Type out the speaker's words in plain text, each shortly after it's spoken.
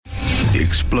the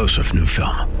explosive new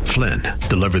film, Flynn,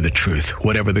 Deliver the Truth,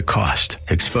 Whatever the Cost,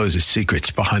 exposes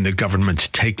secrets behind the government's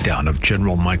takedown of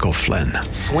General Michael Flynn.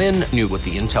 Flynn knew what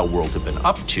the intel world had been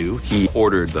up to. He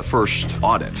ordered the first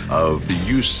audit of the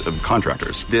use of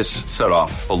contractors. This set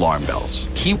off alarm bells.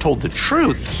 He told the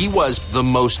truth. He was the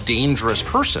most dangerous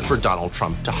person for Donald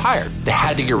Trump to hire. They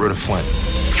had to get rid of Flynn.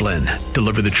 Flynn,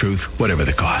 Deliver the Truth, Whatever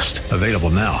the Cost. Available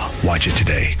now. Watch it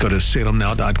today. Go to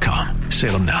salemnow.com.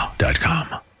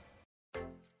 salemnow.com.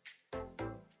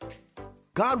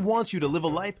 God wants you to live a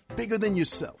life bigger than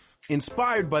yourself,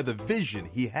 inspired by the vision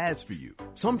He has for you.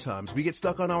 Sometimes we get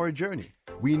stuck on our journey.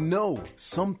 We know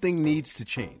something needs to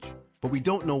change, but we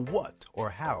don't know what or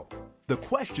how. The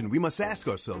question we must ask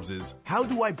ourselves is, how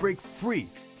do I break free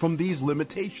from these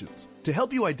limitations? To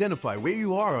help you identify where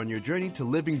you are on your journey to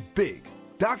living big,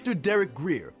 Dr. Derek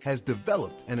Grier has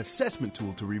developed an assessment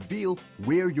tool to reveal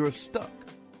where you're stuck.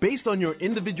 Based on your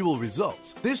individual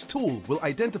results, this tool will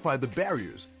identify the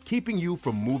barriers keeping you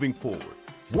from moving forward.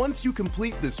 Once you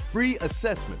complete this free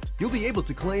assessment, you'll be able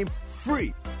to claim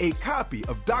free a copy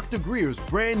of Dr. Grier's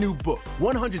brand new book,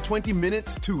 120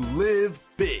 Minutes to Live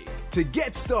Big. To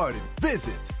get started,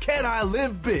 visit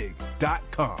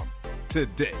canilivebig.com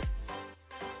today.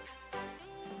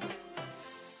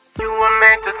 You were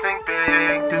meant to think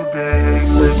big, do big,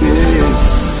 live big.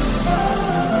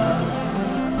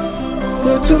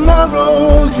 But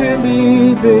tomorrow can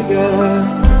be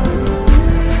bigger.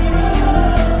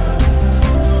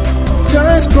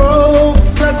 Just grow,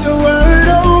 let the word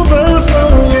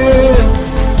overflow,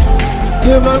 yeah.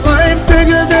 Live a life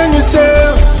bigger than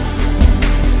yourself.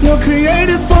 You're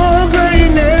created for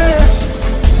greatness.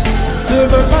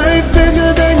 Live a life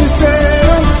bigger than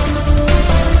yourself.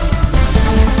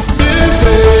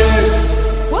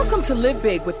 Welcome to Live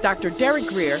Big with Dr. Derek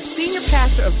Grier, Senior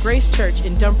Pastor of Grace Church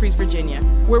in Dumfries, Virginia,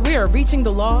 where we are reaching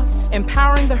the lost,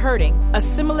 empowering the hurting,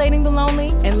 assimilating the lonely,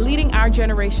 and leading our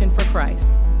generation for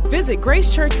Christ. Visit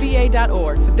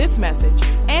gracechurchva.org for this message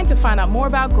and to find out more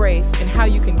about grace and how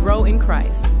you can grow in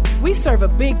Christ. We serve a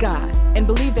big God and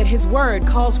believe that His Word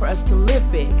calls for us to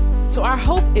live big. So our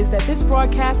hope is that this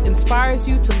broadcast inspires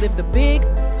you to live the big,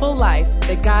 full life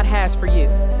that God has for you.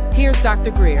 Here's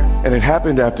Dr. Grier. And it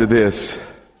happened after this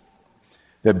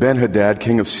that Ben-Hadad,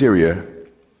 king of Syria,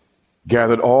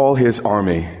 gathered all his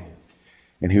army,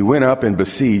 and he went up and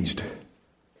besieged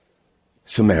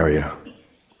Samaria.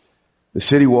 The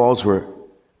city walls were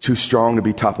too strong to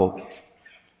be toppled,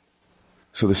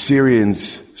 so the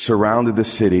Syrians surrounded the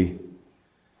city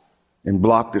and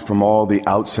blocked it from all the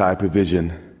outside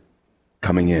provision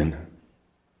coming in.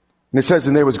 And it says,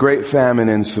 and there was great famine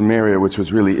in Samaria, which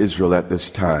was really Israel at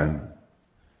this time.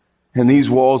 And these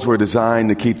walls were designed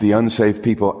to keep the unsafe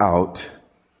people out,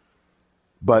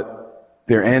 but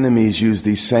their enemies used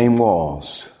these same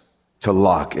walls to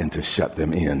lock and to shut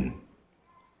them in.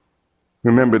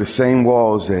 Remember, the same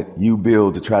walls that you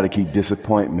build to try to keep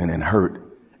disappointment and hurt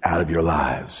out of your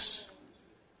lives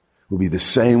will be the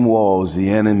same walls the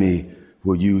enemy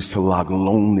will use to lock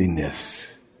loneliness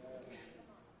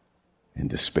and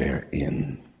despair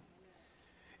in.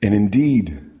 And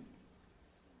indeed,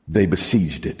 they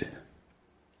besieged it.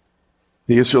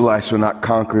 The Israelites were not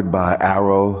conquered by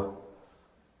arrow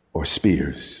or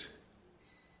spears.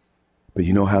 But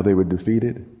you know how they were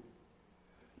defeated?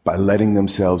 By letting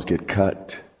themselves get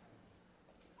cut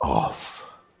off.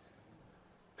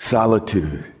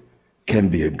 Solitude can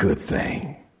be a good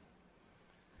thing.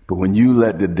 But when you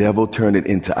let the devil turn it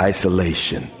into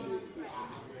isolation,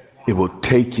 it will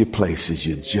take you places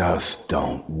you just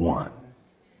don't want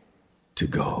to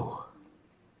go.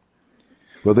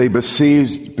 Well, they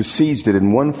besieged it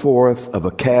in 1/4 of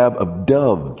a cab of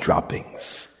dove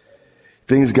droppings.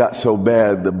 Things got so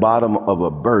bad, the bottom of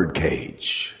a bird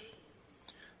cage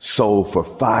sold for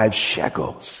 5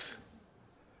 shekels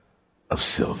of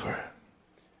silver.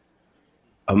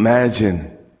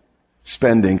 Imagine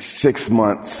spending 6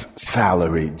 months'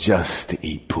 salary just to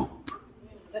eat poop.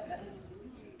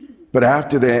 But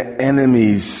after their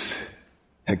enemies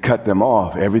had cut them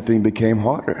off, everything became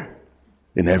harder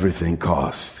and everything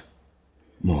cost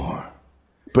more.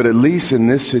 But at least in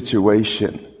this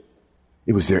situation,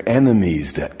 it was their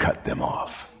enemies that cut them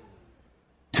off.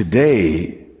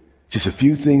 Today, just a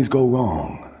few things go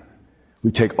wrong.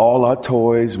 We take all our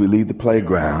toys, we leave the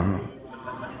playground,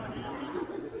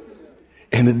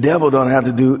 and the devil don't have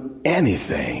to do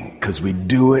anything because we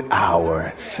do it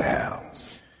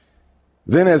ourselves.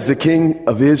 Then as the king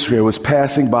of Israel was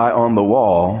passing by on the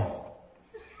wall,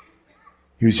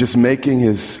 he was just making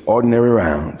his ordinary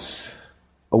rounds.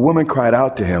 A woman cried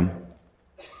out to him,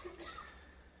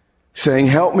 saying,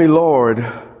 "Help me, Lord,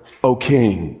 O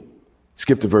king."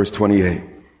 Skip to verse 28.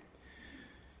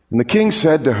 And the king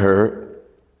said to her,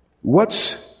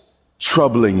 "What's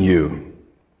troubling you?"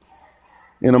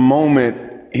 In a moment,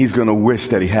 he's going to wish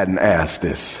that he hadn't asked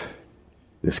this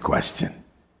question.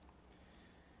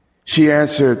 She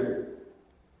answered,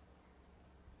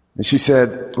 and she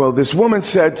said, "Well, this woman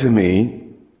said to me,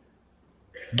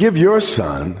 'Give your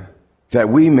son that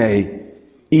we may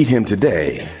eat him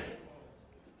today,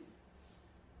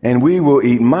 and we will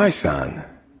eat my son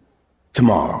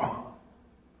tomorrow.'"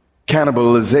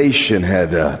 Cannibalization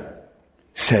had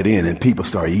set in, and people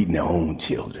started eating their own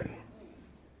children.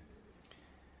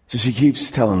 So she keeps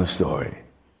telling the story.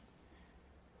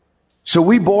 "So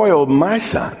we boiled my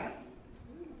son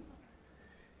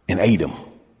and ate him."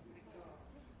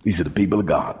 These are the people of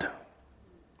God.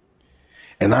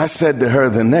 "And I said to her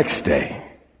the next day,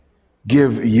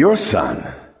 'Give your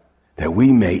son that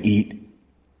we may eat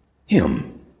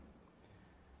him.'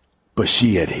 But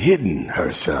she had hidden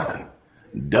her son."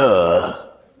 Duh.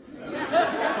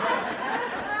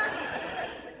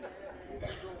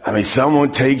 I mean,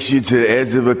 someone takes you to the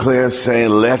edge of a cliff saying,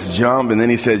 "Let's jump," and then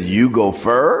he says, "You go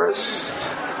first."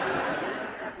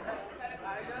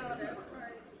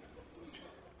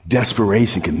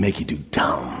 Desperation can make you do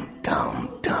dumb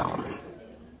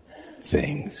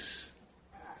things.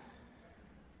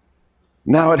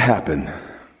 Now it happened.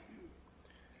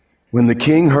 When the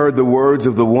king heard the words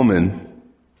of the woman,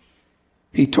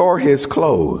 he tore his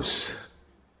clothes.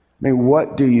 I mean,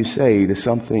 what do you say to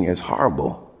something as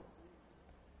horrible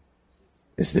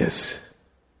as this?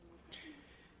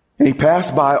 And he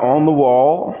passed by on the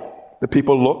wall. The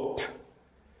people looked,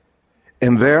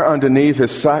 and there underneath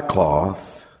his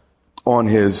sackcloth on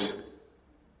his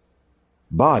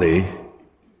body,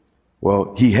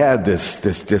 well, he had this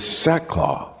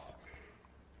sackcloth.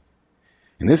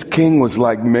 And this king was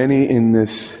like many in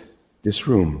this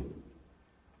room.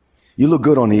 You look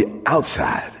good on the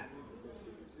outside,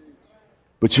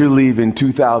 but you're leaving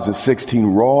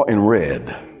 2016 raw and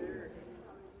red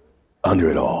under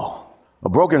it all. A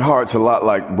broken heart's a lot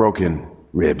like broken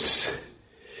ribs.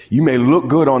 You may look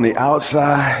good on the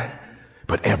outside,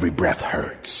 but every breath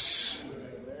hurts.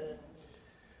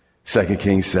 2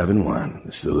 Kings 7:1.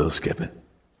 Let's do a little skipping.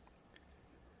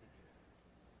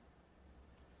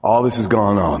 All this has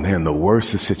gone on. They're in the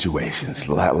worst of situations,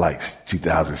 like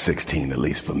 2016, at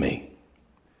least for me.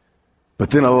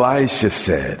 But then Elisha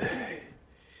said,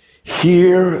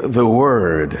 "Hear the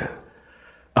word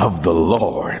of the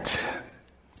Lord."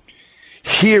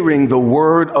 Hearing the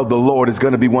word of the Lord is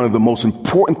going to be one of the most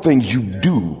important things you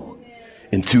do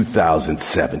in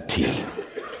 2017.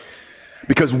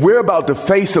 Because we're about to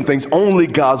face some things only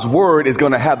God's word is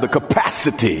going to have the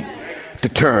capacity to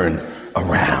turn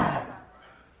around.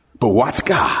 But watch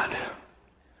God.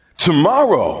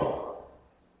 Tomorrow,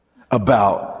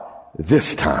 about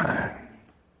this time,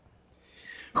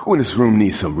 who in this room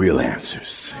needs some real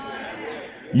answers?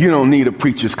 You don't need a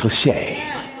preacher's cliche.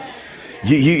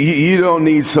 You don't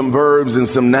need some verbs and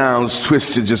some nouns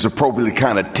twisted just appropriately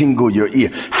kind of tingle your ear.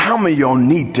 How many of y'all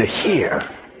need to hear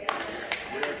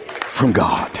from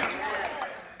God?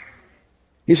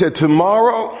 He said,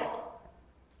 tomorrow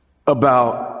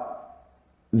about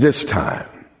this time.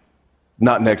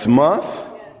 Not next month,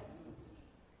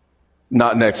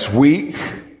 not next week,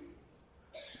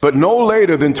 but no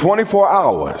later than 24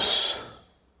 hours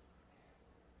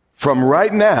from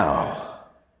right now,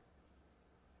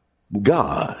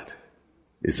 God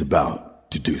is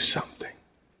about to do something.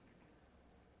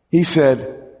 He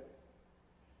said,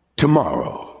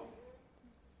 tomorrow,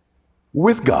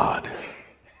 with God,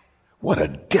 what a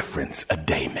difference a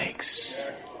day makes.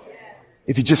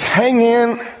 If you just hang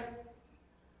in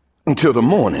until the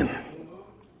morning,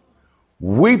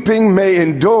 weeping may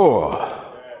endure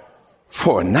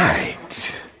for a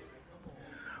night,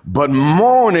 but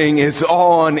morning is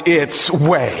on its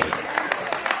way.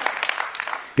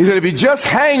 He said, if you just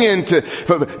hang in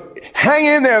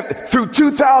there through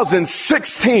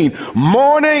 2016,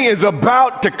 morning is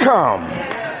about to come.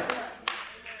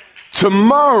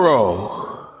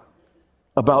 Tomorrow,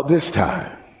 about this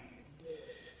time.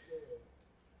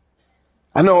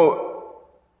 I know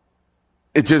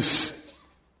it just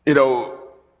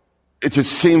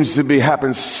seems to be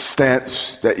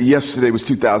happenstance that yesterday was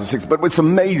 2006. But what's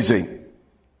amazing,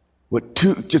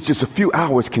 just a few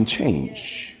hours can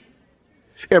change.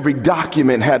 Every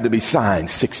document had to be signed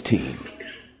 16.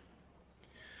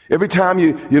 Every time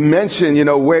you mention,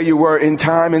 where you were in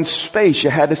time and space, you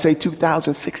had to say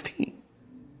 2016.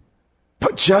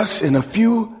 But just in a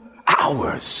few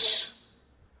hours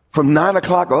from 9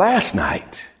 o'clock last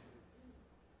night,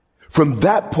 from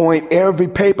that point, every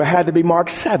paper had to be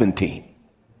marked 17.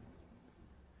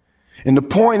 And the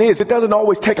point is, it doesn't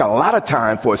always take a lot of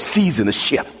time for a season to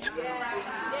shift.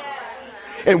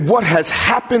 And what has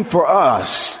happened for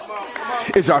us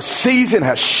is our season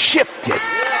has shifted.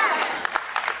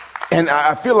 And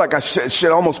I feel like I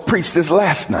should almost preach this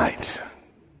last night.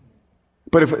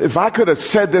 But if I could have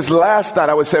said this last night,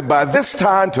 I would say, by this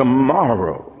time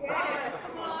tomorrow,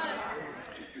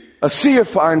 a seah of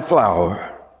fine flour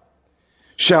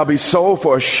shall be sold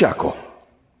for a shekel,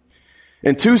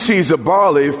 and 2 seahs of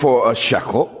barley for a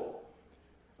shekel,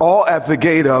 all at the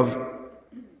gate of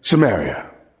Samaria.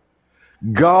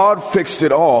 God fixed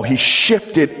it all. He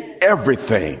shifted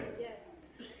everything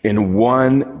in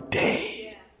one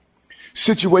day.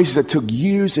 Situations that took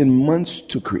years and months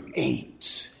to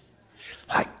create.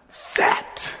 Like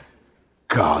that,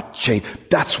 God changed.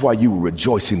 That's why you were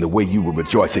rejoicing the way you were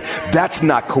rejoicing. That's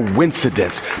not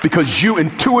coincidence, because you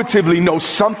intuitively know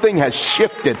something has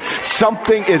shifted.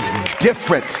 Something is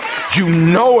different. You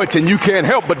know it, and you can't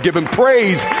help but give him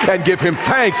praise and give him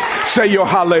thanks. Say your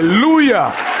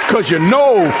hallelujah, because you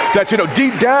know that,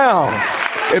 deep down,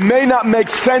 it may not make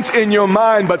sense in your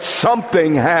mind, but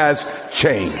something has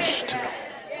changed.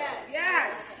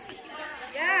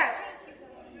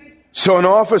 So an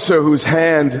officer whose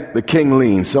hand the king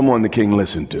leaned, someone the king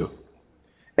listened to,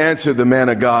 answered the man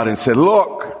of God and said,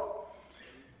 look,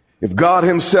 if God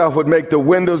himself would make the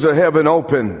windows of heaven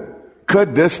open,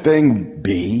 could this thing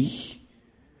be?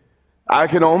 I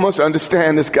can almost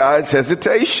understand this guy's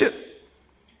hesitation.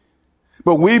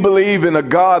 But we believe in a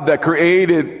God that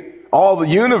created all the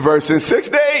universe in 6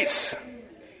 days.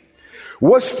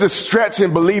 What's the stretch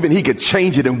in believing he could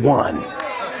change it in one?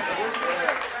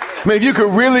 I mean, if you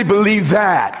could really believe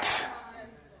that,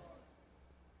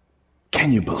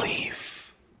 can you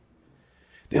believe?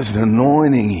 There's an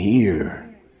anointing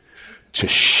here to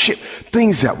shift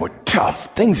things that were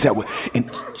tough, things that were...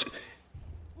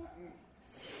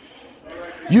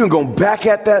 You can go back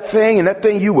at that thing, and that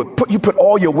thing you put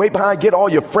all your weight behind, get all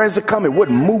your friends to come, it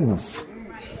wouldn't move.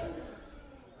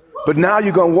 But now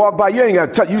you're going to walk by, you ain't got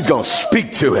to touch, you're just going to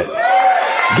speak to it.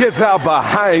 Get thou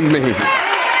behind me.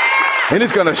 And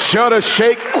it's going to shudder,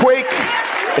 shake, quake,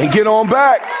 and get on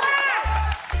back.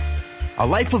 A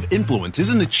life of influence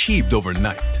isn't achieved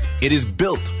overnight. It is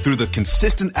built through the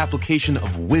consistent application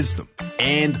of wisdom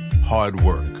and hard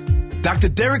work. Dr.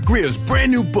 Derek Grier's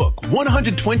brand new book,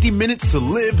 120 Minutes to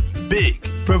Live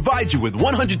Big, provides you with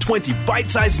 120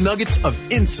 bite-sized nuggets of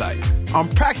insight on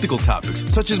practical topics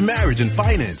such as marriage and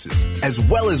finances, as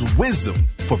well as wisdom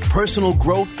for personal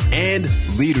growth and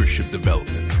leadership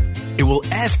development. It will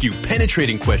ask you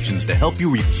penetrating questions to help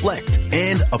you reflect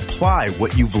and apply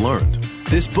what you've learned.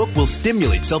 This book will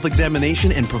stimulate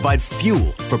self-examination and provide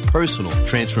fuel for personal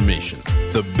transformation.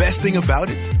 The best thing about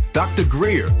it, Dr.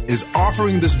 Grier is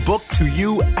offering this book to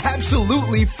you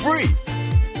absolutely free.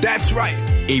 That's right,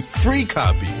 a free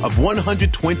copy of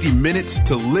 120 Minutes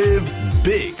to Live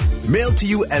Big, mailed to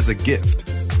you as a gift.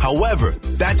 However,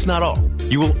 that's not all.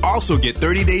 You will also get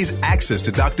 30 days access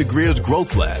to Dr. Grier's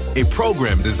Growth Lab, a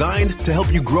program designed to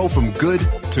help you grow from good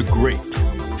to great,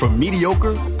 from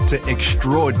mediocre to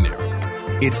extraordinary.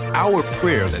 It's our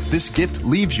prayer that this gift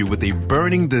leaves you with a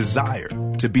burning desire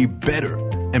to be better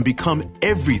and become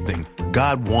everything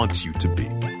God wants you to be.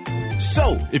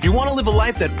 So, if you want to live a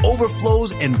life that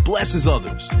overflows and blesses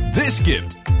others, this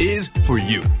gift is for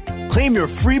you. Claim your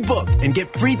free book and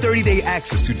get free 30-day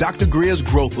access to Dr. Grier's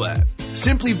Growth Lab.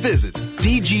 Simply visit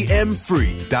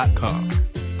dgmfree.com.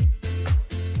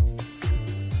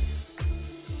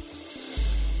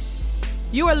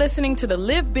 You are listening to the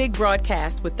Live Big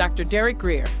broadcast with Dr. Derek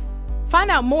Grier. Find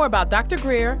out more about Dr.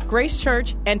 Grier, Grace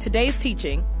Church, and today's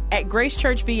teaching at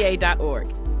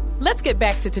gracechurchva.org. Let's get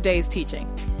back to today's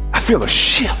teaching. I feel a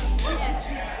shift.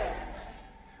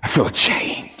 I feel a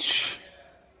change.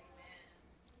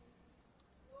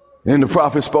 And the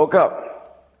prophet spoke up.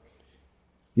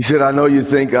 He said, I know you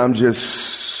think I'm just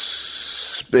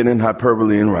spinning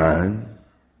hyperbole and rhyme.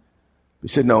 He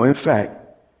said, no, in fact,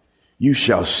 you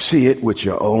shall see it with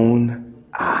your own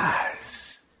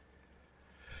eyes.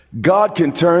 God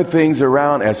can turn things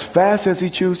around as fast as he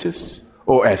chooses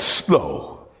or as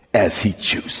slow as he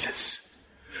chooses.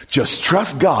 Just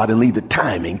trust God and leave the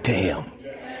timing to him.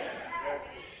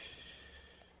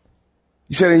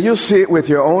 He said, and you'll see it with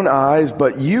your own eyes,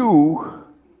 but you,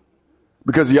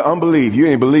 because of your unbelief, you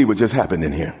ain't believe what just happened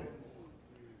in here.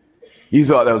 You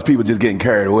thought that was people just getting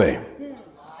carried away.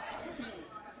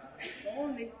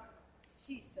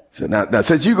 So now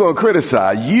since you're going to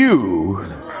criticize,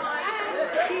 you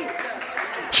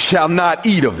shall not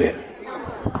eat of it.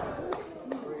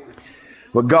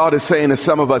 What God is saying to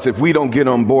some of us, if we don't get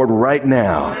on board right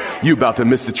now, you're about to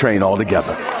miss the train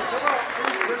altogether.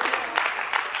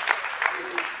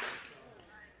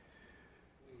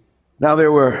 Now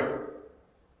there were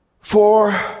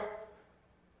 4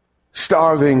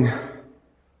 starving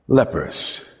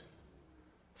lepers,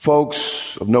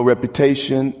 folks of no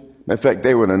reputation. In fact,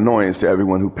 they were an annoyance to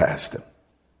everyone who passed them.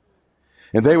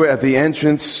 And they were at the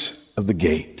entrance of the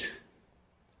gate.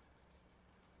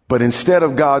 But instead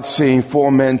of God seeing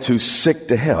 4 men too sick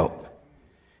to help,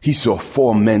 he saw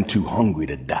 4 men too hungry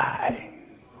to die.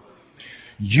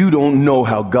 You don't know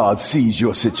how God sees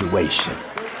your situation.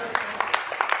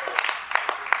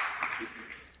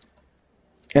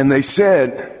 And they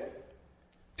said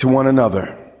to one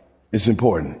another, it's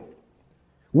important,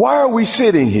 why are we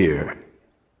sitting here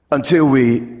until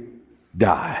we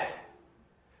die?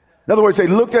 In other words, they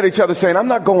looked at each other saying, I'm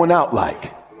not going out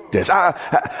like this.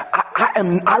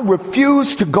 I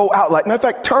refuse to go out like, matter of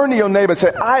fact, turn to your neighbor and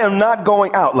say, I am not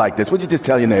going out like this. Would you just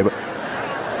tell your neighbor?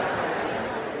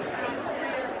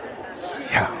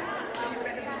 Yeah.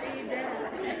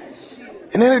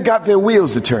 And then it got their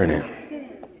wheels to turn in.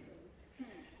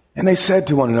 And they said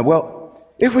to one another, well,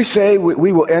 if we say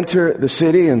we will enter the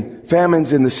city and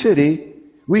famine's in the city,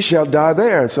 we shall die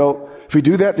there. So if we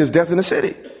do that, there's death in the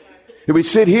city. If we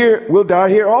sit here, we'll die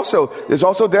here also. There's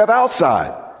also death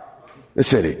outside the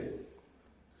city.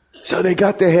 So they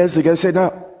got their heads together and said,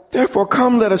 now, therefore,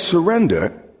 come, let us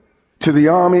surrender to the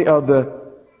army of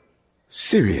the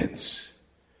Syrians.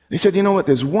 They said, you know what?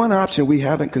 There's one option we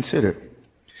haven't considered.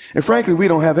 And frankly, we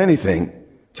don't have anything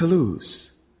to lose.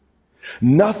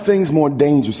 Nothing's more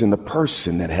dangerous than the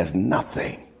person that has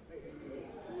nothing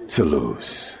to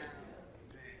lose.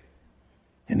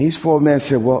 And these 4 men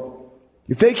said, well,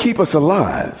 if they keep us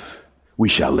alive, we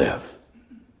shall live.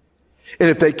 And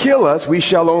if they kill us, we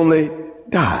shall only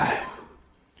die.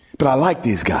 But I like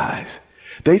these guys.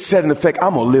 They said, in effect,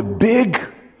 I'm going to live big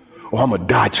or I'm going to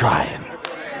die trying.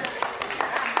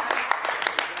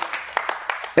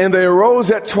 And they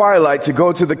arose at twilight to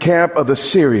go to the camp of the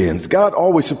Syrians. God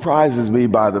always surprises me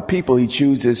by the people he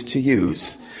chooses to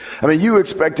use. I mean, you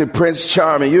expected Prince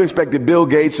Charming, you expected Bill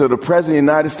Gates or the President of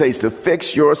the United States to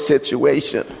fix your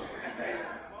situation.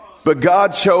 But God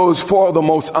chose 4 of the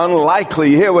most unlikely,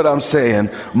 hear what I'm saying,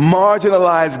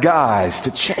 marginalized guys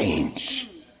to change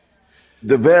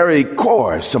the very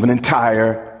course of an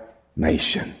entire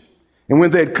nation. And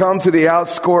when they'd come to the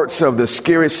outskirts of the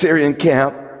Syrian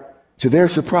camp, to their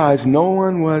surprise, no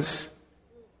one was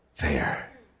there.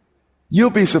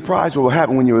 You'll be surprised what will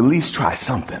happen when you at least try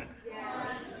something.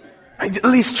 At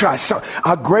least try something.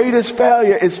 Our greatest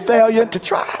failure is failure to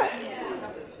try.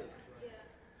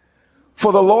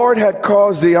 For the Lord had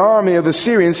caused the army of the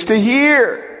Syrians to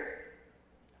hear.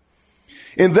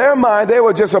 In their mind, they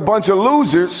were just a bunch of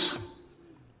losers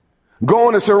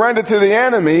going to surrender to the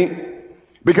enemy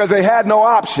because they had no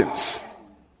options.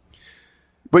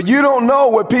 But you don't know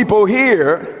what people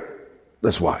hear.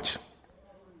 Let's watch.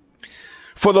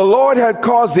 For the Lord had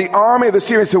caused the army of the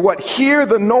Syrians to what? Hear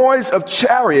the noise of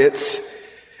chariots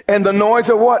and the noise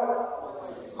of what?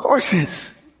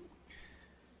 Horses.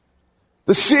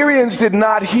 The Syrians did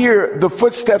not hear the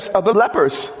footsteps of the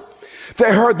lepers.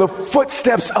 They heard the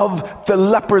footsteps of the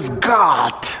lepers'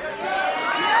 God.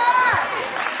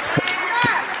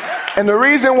 And the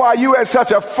reason why you had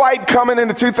such a fight coming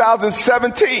into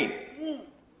 2017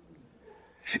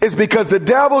 is because the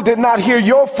devil did not hear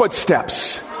your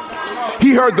footsteps.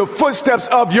 He heard the footsteps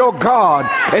of your God,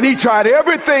 and he tried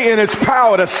everything in his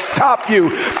power to stop you,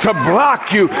 to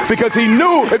block you, because he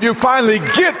knew if you finally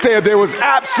get there, there was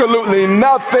absolutely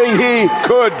nothing he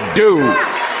could do.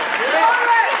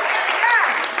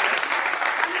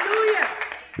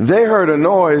 They heard a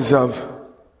noise of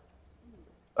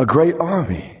a great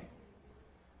army.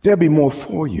 There'll be more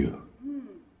for you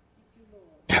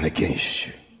than against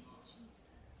you.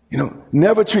 You know,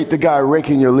 never treat the guy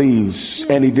raking your leaves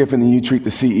any different than you treat the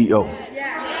CEO.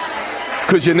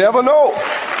 Because you never know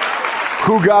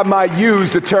who God might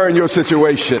use to turn your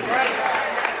situation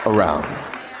around.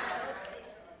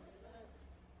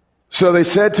 So they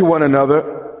said to one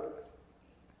another,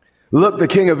 look, the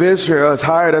king of Israel has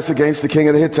hired us against the king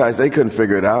of the Hittites. They couldn't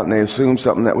figure it out, and they assumed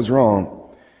something that was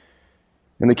wrong.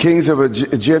 And the kings of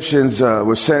Egyptians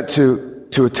were sent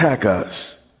to attack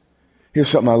us. Here's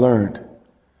something I learned.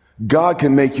 God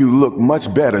can make you look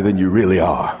much better than you really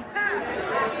are.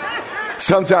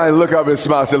 Sometimes I look up and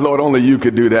smile and say, Lord, only you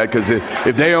could do that, because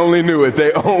if they only knew,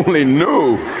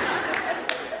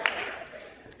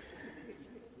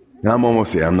 Now I'm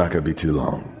almost there. I'm not going to be too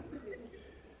long.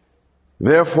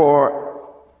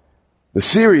 Therefore, the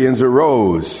Syrians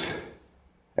arose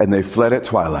and they fled at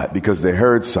twilight because they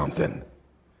heard something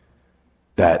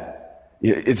that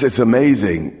it's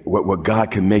amazing what God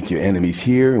can make your enemies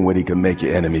hear and what he can make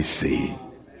your enemies see.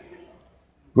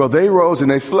 Well, they rose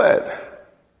and they fled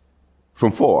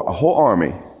from 4, a whole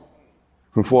army,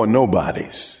 from 4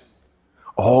 nobodies,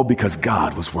 all because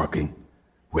God was working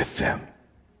with them.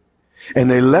 And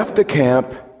they left the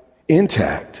camp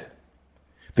intact,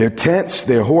 their tents,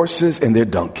 their horses, and their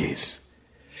donkeys,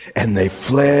 and they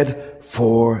fled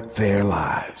for their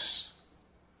lives.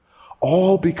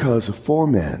 All because of 4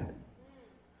 men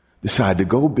decided to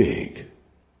go big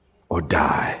or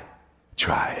die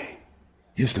trying.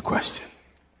 Here's the question.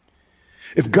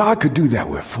 If God could do that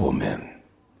with 4 men,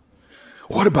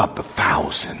 what about the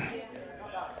 1,000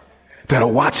 that are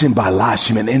watching by live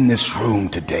stream and in this room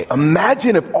today?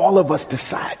 Imagine if all of us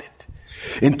decided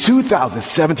in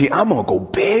 2017, I'm going to go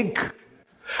big.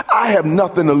 I have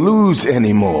nothing to lose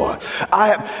anymore.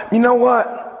 You know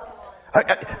what?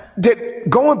 That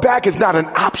going back is not an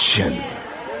option.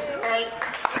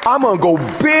 I'm going to go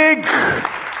big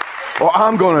or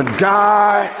I'm going to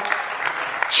die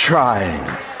trying.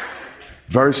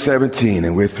 Verse 17,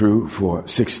 and we're through for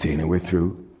 16, and we're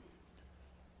through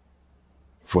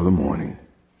for the morning.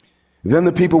 Then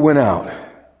the people went out,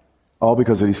 all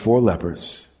because of these 4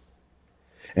 lepers,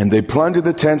 and they plundered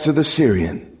the tents of the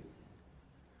Syrian,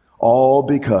 all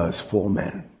because 4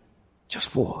 men, just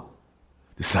 4,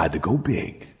 decided to go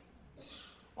big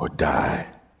or die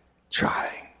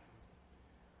trying.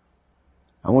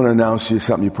 I want to announce to you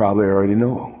something you probably already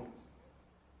know.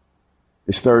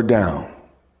 It's 3rd down.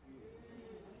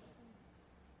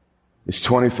 It's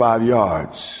 25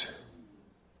 yards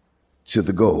to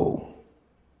the goal.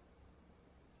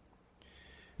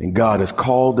 And God has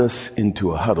called us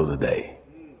into a huddle today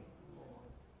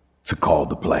to call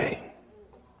the play.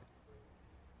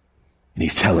 And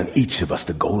he's telling each of us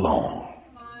to go long.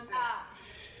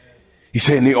 He's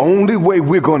saying the only way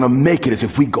we're going to make it is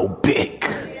if we go big.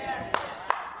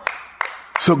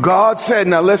 So God said,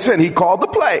 now listen, he called the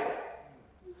play.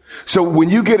 So when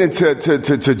you get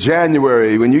into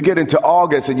January, when you get into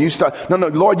August and you start, no,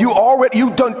 Lord, you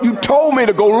told me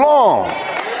to go long.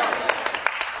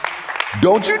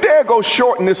 Don't you dare go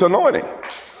short in this anointing.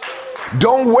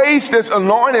 Don't waste this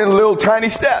anointing in little tiny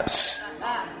steps.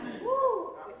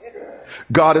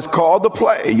 God has called the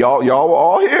play. Y'all were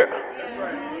all here.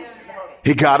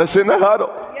 He got us in the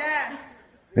huddle.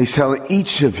 He's telling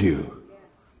each of you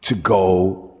to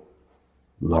go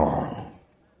long.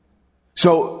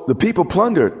 So the people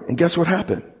plundered, and guess what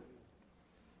happened?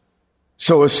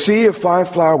 So a seah of fine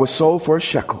flour was sold for a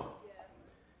shekel,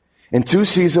 and 2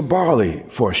 seahs of barley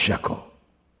for a shekel,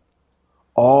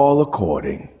 all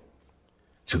according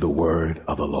to the word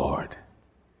of the Lord.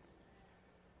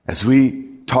 As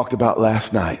we talked about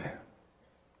last night,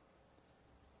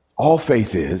 all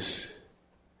faith is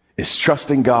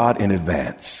trusting God in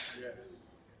advance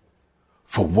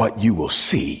for what you will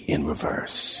see in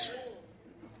reverse.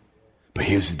 But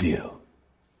here's the deal.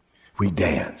 We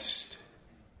danced.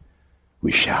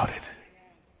 We shouted.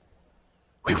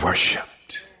 We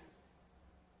worshiped.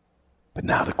 But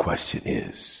now the question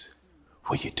is,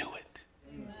 will you do it?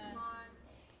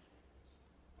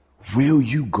 Will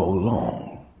you go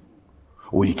long?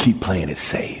 Or will you keep playing it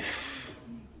safe?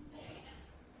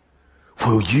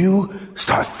 Will you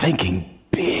start thinking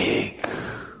big?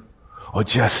 Or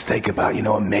just think about,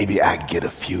 maybe I get a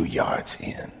few yards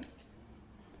in.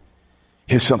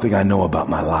 Here's something I know about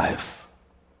my life.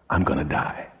 I'm going to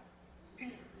die.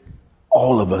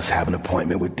 All of us have an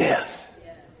appointment with death.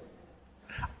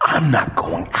 I'm not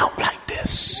going out like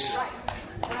this.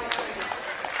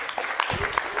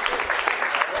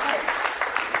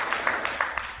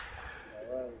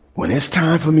 When it's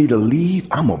time for me to leave,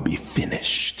 I'm going to be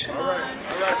finished.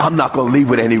 I'm not going to leave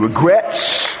with any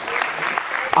regrets.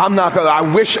 I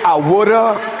wish I would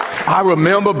have. I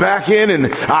remember back in and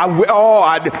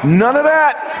none of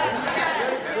that.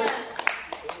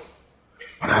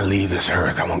 When I leave this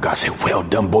earth, I want God to say, well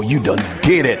done, boy, you done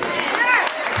did it.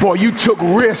 Boy, you took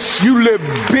risks. You lived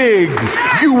big.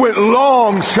 You went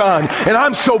long, son. And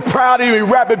I'm so proud of you.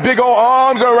 Wrapping big old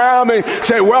arms around me.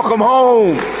 Say, welcome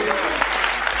home.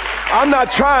 I'm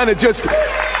not trying to just...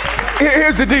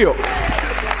 Here's the deal.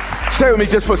 Stay with me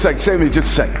just for a second. Stay with me just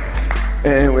a second.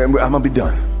 And I'm going to be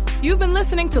done. You've been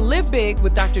listening to Live Big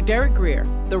with Dr. Derek Grier,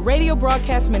 the radio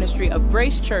broadcast ministry of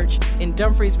Grace Church in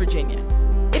Dumfries, Virginia.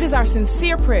 It is our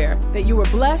sincere prayer that you are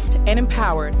blessed and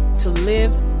empowered to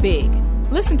live big.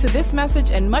 Listen to this message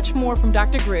and much more from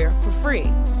Dr. Grier for free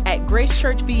at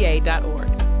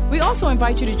gracechurchva.org. We also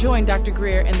invite you to join Dr.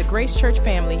 Grier and the Grace Church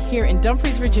family here in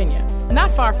Dumfries, Virginia,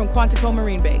 not far from Quantico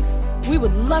Marine Base. We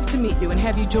would love to meet you and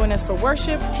have you join us for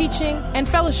worship, teaching, and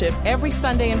fellowship every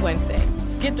Sunday and Wednesday.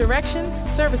 Get directions,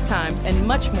 service times, and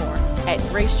much more at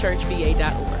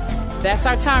gracechurchva.org. That's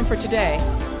our time for today.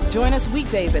 Join us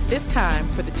weekdays at this time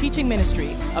for the teaching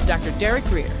ministry of Dr. Derek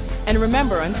Grier. And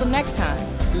remember, until next time,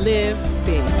 live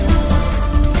big.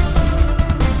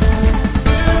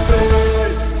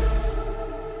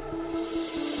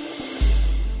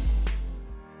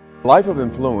 Life of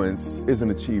influence isn't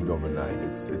achieved overnight.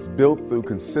 It's built through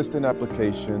consistent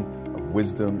application of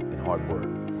wisdom and hard work.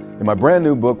 In my brand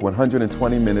new book,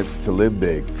 120 Minutes to Live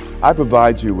Big, I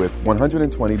provide you with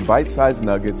 120 bite-sized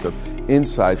nuggets of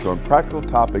insights on practical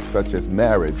topics such as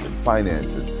marriage and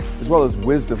finances, as well as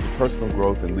wisdom for personal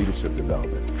growth and leadership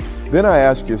development. Then I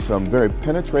ask you some very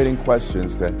penetrating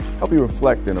questions to help you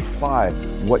reflect and apply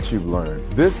what you've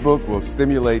learned. This book will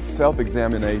stimulate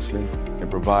self-examination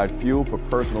and provide fuel for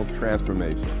personal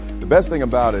transformation. The best thing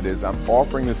about it is I'm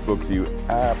offering this book to you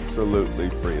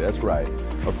absolutely free. That's right,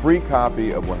 a free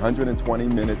copy of 120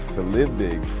 Minutes to Live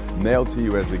Big mailed to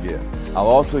you as a gift. I'll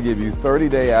also give you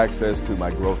 30-day access to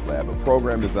my Growth Lab, a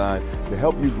program designed to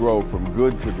help you grow from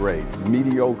good to great,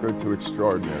 mediocre to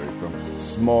extraordinary, from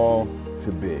small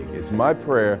to big. It's my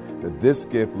prayer that this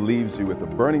gift leaves you with a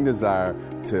burning desire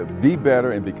to be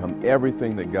better and become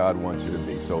everything that God wants you to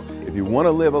be. So if you want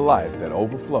to live a life that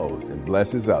overflows and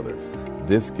blesses others,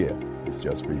 this gift is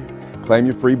just for you. Claim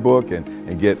your free book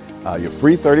and get your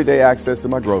free 30-day access to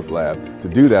my Growth Lab. To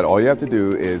do that, all you have to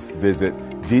do is visit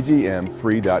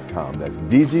dgmfree.com. That's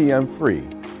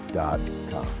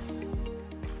dgmfree.com.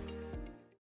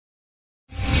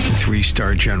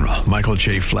 3-star General Michael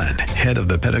J. Flynn, head of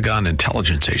the Pentagon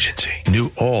Intelligence Agency,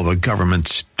 knew all the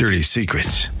government's dirty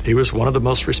secrets. He was one of the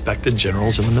most respected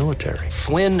generals in the military.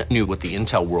 Flynn knew what the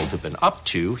intel world had been up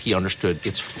to. He understood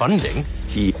its funding.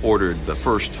 He ordered the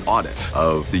first audit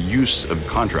of the use of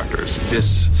contractors.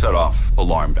 This set off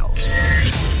alarm bells.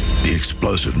 The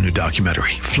explosive new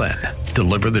documentary, Flynn,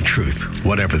 Deliver the Truth,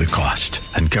 Whatever the Cost,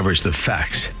 uncovers the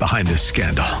facts behind this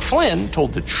scandal. Flynn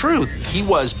told the truth. He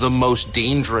was the most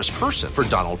dangerous person for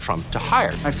Donald Trump to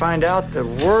hire. I find out the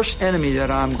worst enemy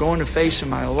that I'm going to face in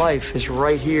my life is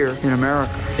right here in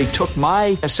America. They took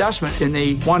my assessment and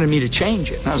they wanted me to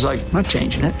change it. And I was like, I'm not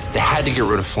changing it. They had to get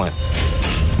rid of Flynn.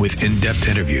 With in-depth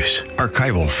interviews,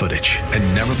 archival footage,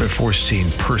 and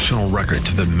never-before-seen personal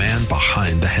records of the man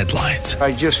behind the headlines.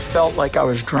 I just felt like I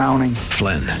was drowning.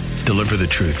 Flynn, Deliver the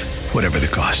Truth, Whatever the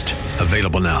Cost.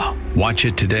 Available now. Watch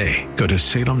it today. Go to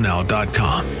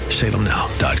salemnow.com.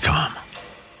 salemnow.com.